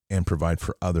and provide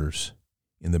for others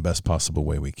in the best possible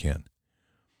way we can.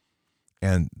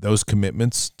 And those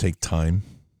commitments take time.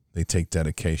 They take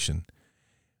dedication.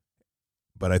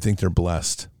 But I think they're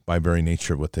blessed by very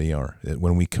nature of what they are.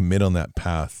 When we commit on that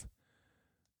path,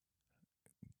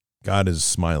 God is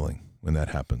smiling when that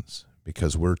happens,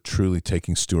 because we're truly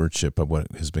taking stewardship of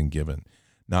what has been given,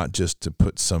 not just to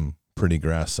put some pretty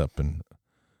grass up in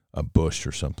a bush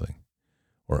or something,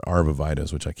 or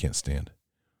arborvitaes, which I can't stand,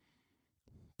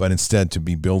 but instead to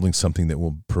be building something that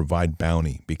will provide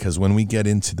bounty. Because when we get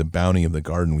into the bounty of the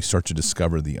garden, we start to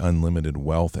discover the unlimited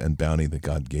wealth and bounty that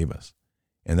God gave us.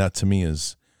 And that, to me,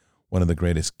 is one of the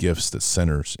greatest gifts that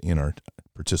centers in our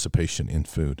participation in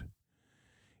food,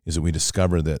 is that we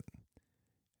discover that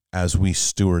as we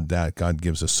steward that, God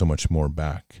gives us so much more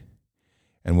back.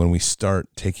 And when we start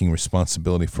taking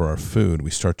responsibility for our food, we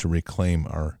start to reclaim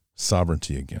our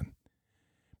sovereignty again,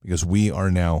 because we are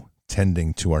now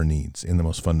tending to our needs in the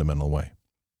most fundamental way.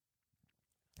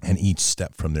 And each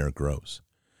step from there grows.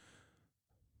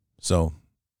 So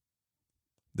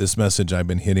this message I've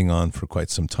been hitting on for quite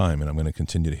some time, and I'm going to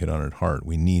continue to hit on it hard.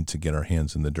 We need to get our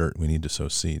hands in the dirt. We need to sow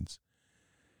seeds.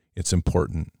 It's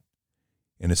important.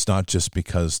 And it's not just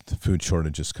because the food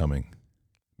shortage is coming,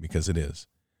 because it is,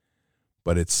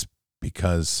 but it's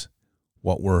because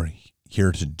what we're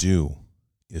here to do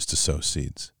is to sow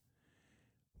seeds.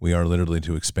 We are literally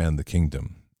to expand the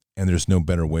kingdom. And there's no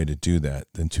better way to do that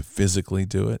than to physically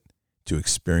do it, to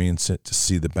experience it, to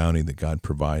see the bounty that God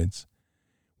provides,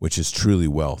 which is truly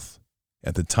wealth.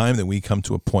 At the time that we come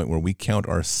to a point where we count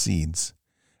our seeds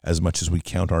as much as we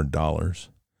count our dollars,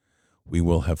 we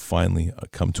will have finally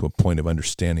come to a point of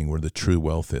understanding where the true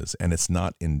wealth is. And it's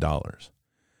not in dollars.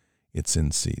 It's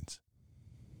in seeds.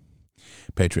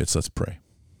 Patriots, let's pray.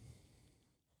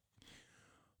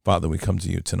 Father, we come to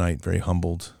you tonight very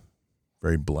humbled,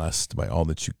 very blessed by all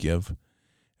that you give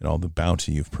and all the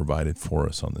bounty you've provided for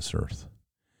us on this earth.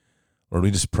 Lord,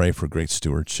 we just pray for great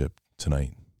stewardship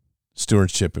tonight.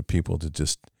 Stewardship of people to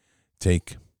just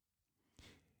take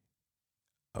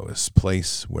a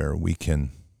place where we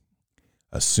can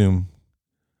assume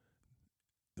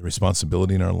the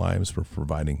responsibility in our lives for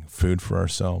providing food for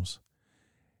ourselves,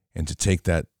 and to take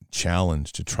that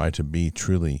challenge to try to be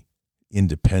truly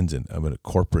independent of a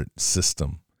corporate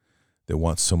system that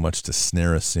wants so much to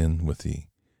snare us in with the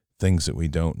things that we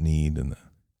don't need and the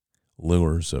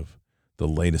lures of the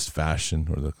latest fashion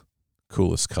or the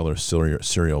coolest color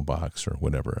cereal box or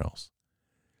whatever else.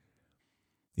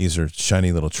 These are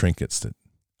shiny little trinkets that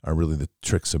are really the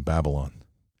tricks of Babylon.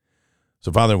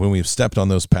 So, Father, when we've stepped on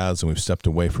those paths and we've stepped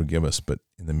away, forgive us. But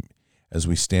as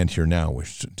we stand here now, we're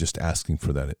just asking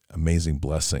for that amazing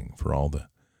blessing for all the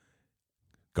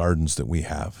gardens that we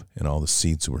have and all the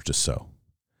seeds that we're to sow.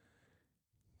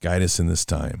 Guide us in this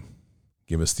time.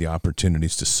 Give us the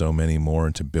opportunities to sow many more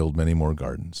and to build many more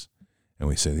gardens. And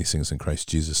we say these things in Christ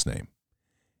Jesus' name.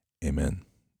 Amen.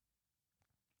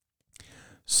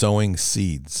 Sowing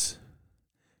seeds,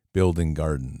 building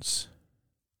gardens,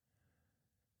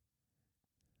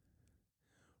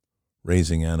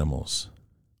 raising animals,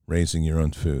 raising your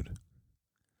own food.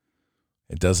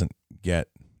 It doesn't get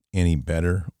any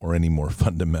better or any more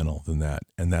fundamental than that.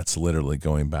 And that's literally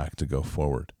going back to go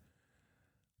forward.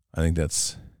 I think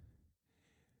that's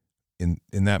in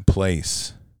that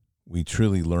place, we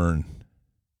truly learn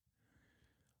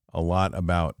a lot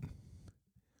about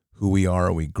who we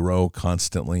are. We grow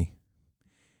constantly.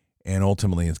 And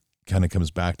ultimately, it kind of comes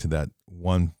back to that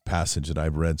one passage that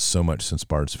I've read so much since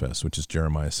Bard's Fest, which is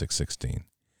Jeremiah 6:16.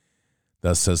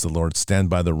 Thus says the Lord, stand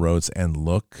by the roads and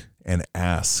look and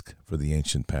ask for the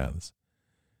ancient paths,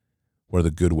 where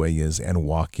the good way is, and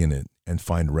walk in it and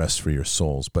find rest for your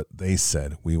souls. But they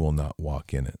said, we will not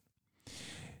walk in it.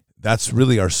 That's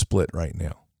really our split right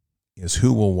now, is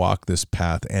who will walk this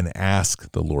path and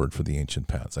ask the Lord for the ancient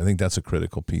paths. I think that's a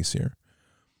critical piece here.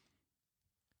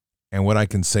 And what I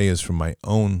can say is from my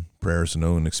own prayers and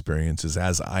own experiences,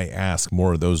 as I ask,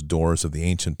 more of those doors of the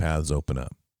ancient paths open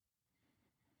up.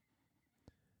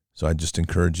 So I just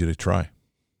encourage you to try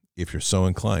if you're so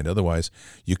inclined. Otherwise,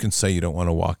 you can say you don't want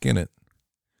to walk in it.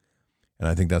 And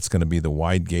I think that's going to be the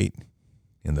wide gate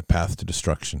in the path to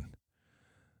destruction.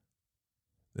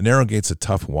 The narrow gate's a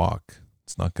tough walk.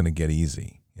 It's not going to get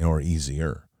easy or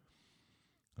easier.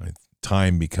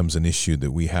 Time becomes an issue that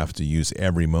we have to use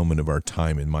every moment of our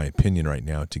time, in my opinion, right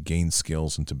now, to gain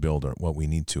skills and to build what we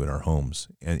need to in our homes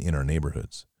and in our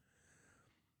neighborhoods.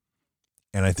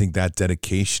 And I think that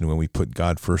dedication, when we put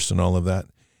God first in all of that,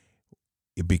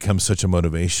 it becomes such a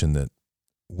motivation that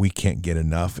we can't get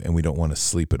enough and we don't want to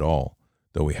sleep at all,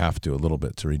 though we have to a little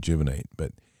bit to rejuvenate.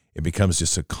 But it becomes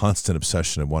just a constant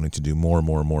obsession of wanting to do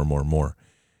more,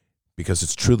 because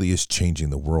it truly is changing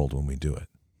the world when we do it.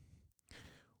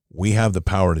 We have the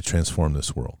power to transform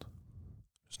this world.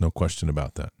 There's no question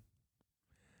about that.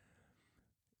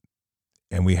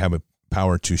 And we have a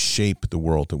power to shape the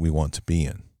world that we want to be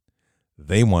in.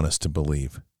 They want us to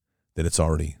believe that it's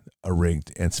already a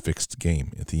rigged and fixed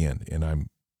game at the end. And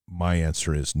my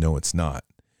answer is no, it's not.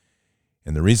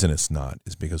 And the reason it's not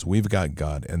is because we've got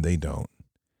God and they don't.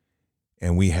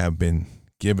 And we have been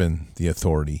given the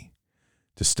authority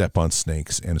to step on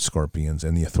snakes and scorpions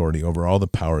and the authority over all the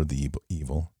power of the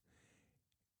evil.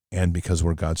 And because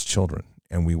we're God's children,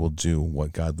 and we will do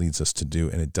what God leads us to do,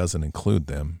 and it doesn't include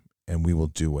them, and we will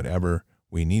do whatever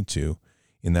we need to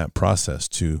in that process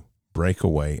to break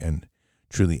away and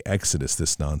truly exodus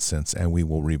this nonsense, and we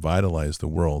will revitalize the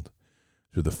world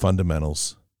through the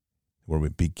fundamentals where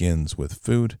it begins with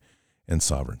food and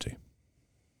sovereignty.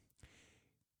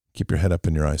 Keep your head up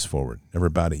and your eyes forward. Never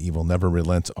bow to evil, never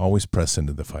relent, always press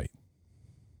into the fight.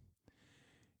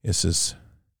 This is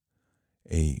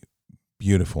a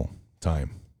beautiful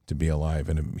time to be alive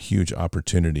and a huge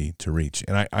opportunity to reach.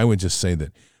 And I would just say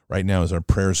that right now, as our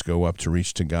prayers go up to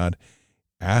reach to God,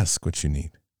 ask what you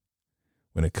need.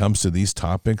 When it comes to these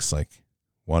topics, like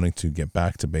wanting to get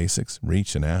back to basics,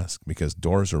 reach and ask, because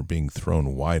doors are being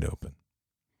thrown wide open.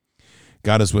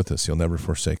 God is with us. He'll never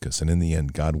forsake us. And in the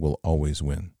end, God will always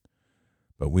win.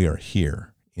 But we are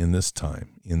here in this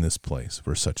time, in this place,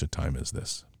 for such a time as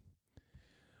this.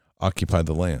 Occupy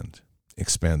the land.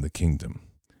 Expand the kingdom.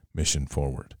 Mission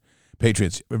forward.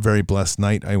 Patriots, a very blessed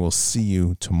night. I will see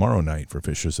you tomorrow night for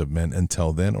Fishers of Men.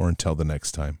 Until then, or until the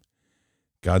next time,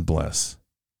 God bless.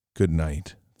 Good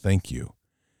night. Thank you.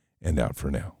 And out for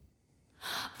now.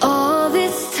 All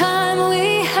this time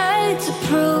we had to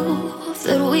prove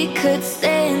that we could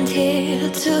stand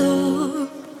here too.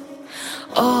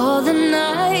 All the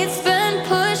nights spent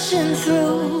pushing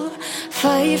through,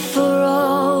 fight for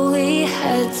all we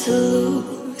had to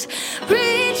lose.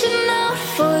 Reaching out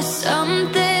for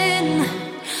something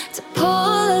to pull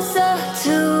us up to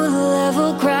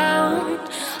level ground.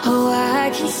 Oh,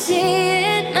 I can see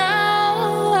it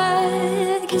now,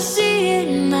 I can see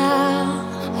it now.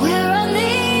 We're on the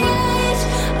edge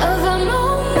of a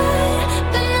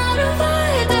moment, been out of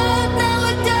our depth, now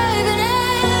we're diving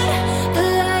in. The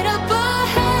light up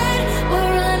ahead,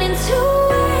 we're running to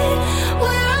it.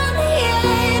 We're on the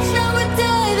edge, now we're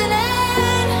diving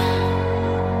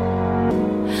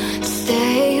in.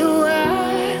 Stay a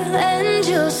while and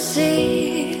you'll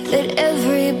see that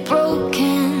every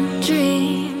broken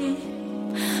dream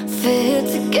fit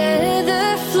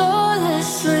together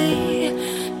flawlessly.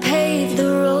 Pave the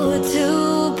road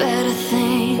to better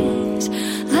things.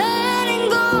 Letting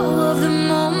go of the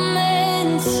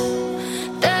moments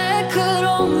that could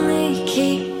only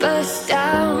keep us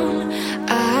down.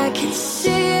 I can see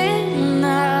it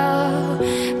now.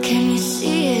 Can you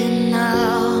see it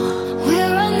now?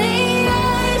 We're on the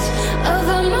edge of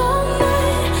a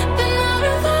moment, been out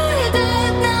of our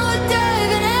depth, now we're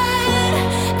diving in.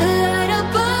 The light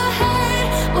up ahead,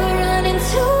 we're running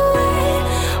to it.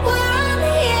 We're on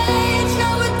the edge,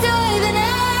 now we're diving in.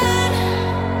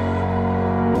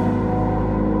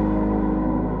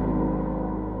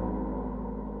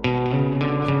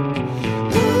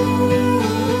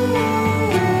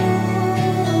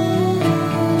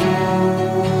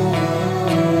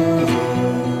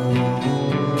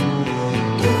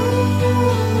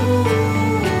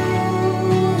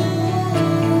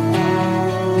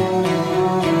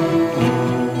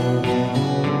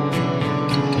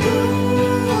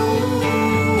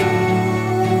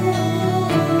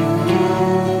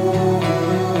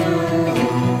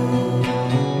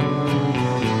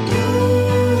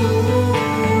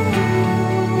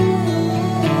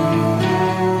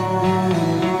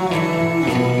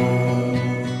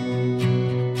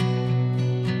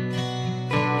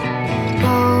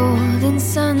 Golden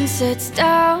sun sets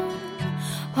down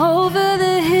over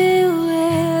the hill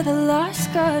where the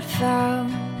lost got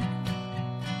found.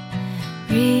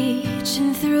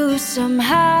 Reaching through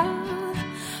somehow.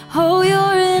 Oh,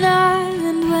 you're an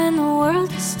island when the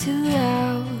world is too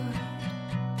loud.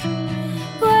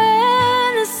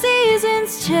 When the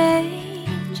seasons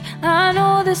change, I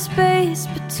know the space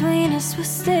between us will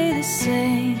stay the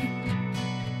same.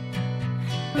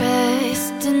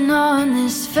 Resting on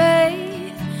this faith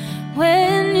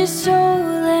when your soul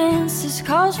answers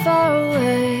calls far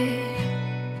away.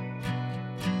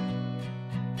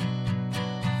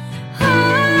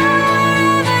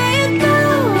 Wherever you go,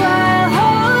 I'll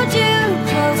hold you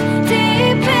close,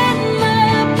 deep in my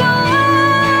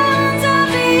bones. I'll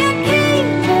be a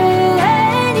keeper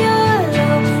when you're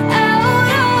low, out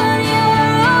on your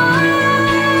own.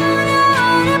 I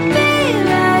wanna be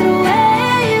right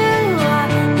where you are,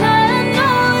 my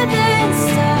northern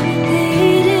star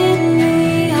leading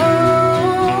me home.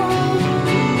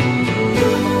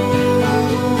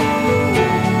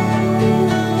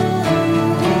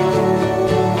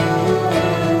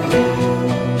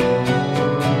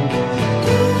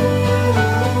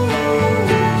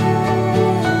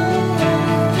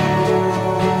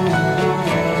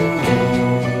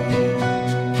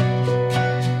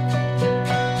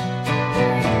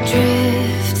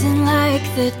 Drifting like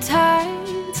the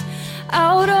tides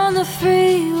out on the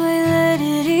freeway, let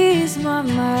it ease my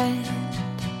mind.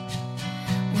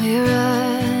 We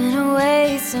run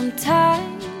away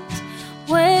sometimes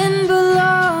when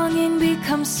belonging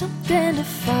becomes something to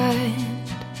find.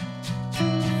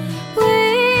 We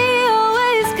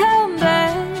always come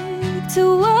back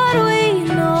to what we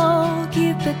know.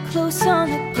 Keep it close on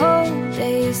the cold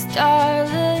days,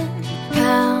 darling.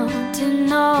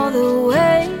 Counting all the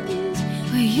ways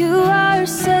where you are a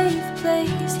safe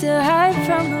place to hide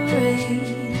from the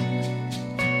rain.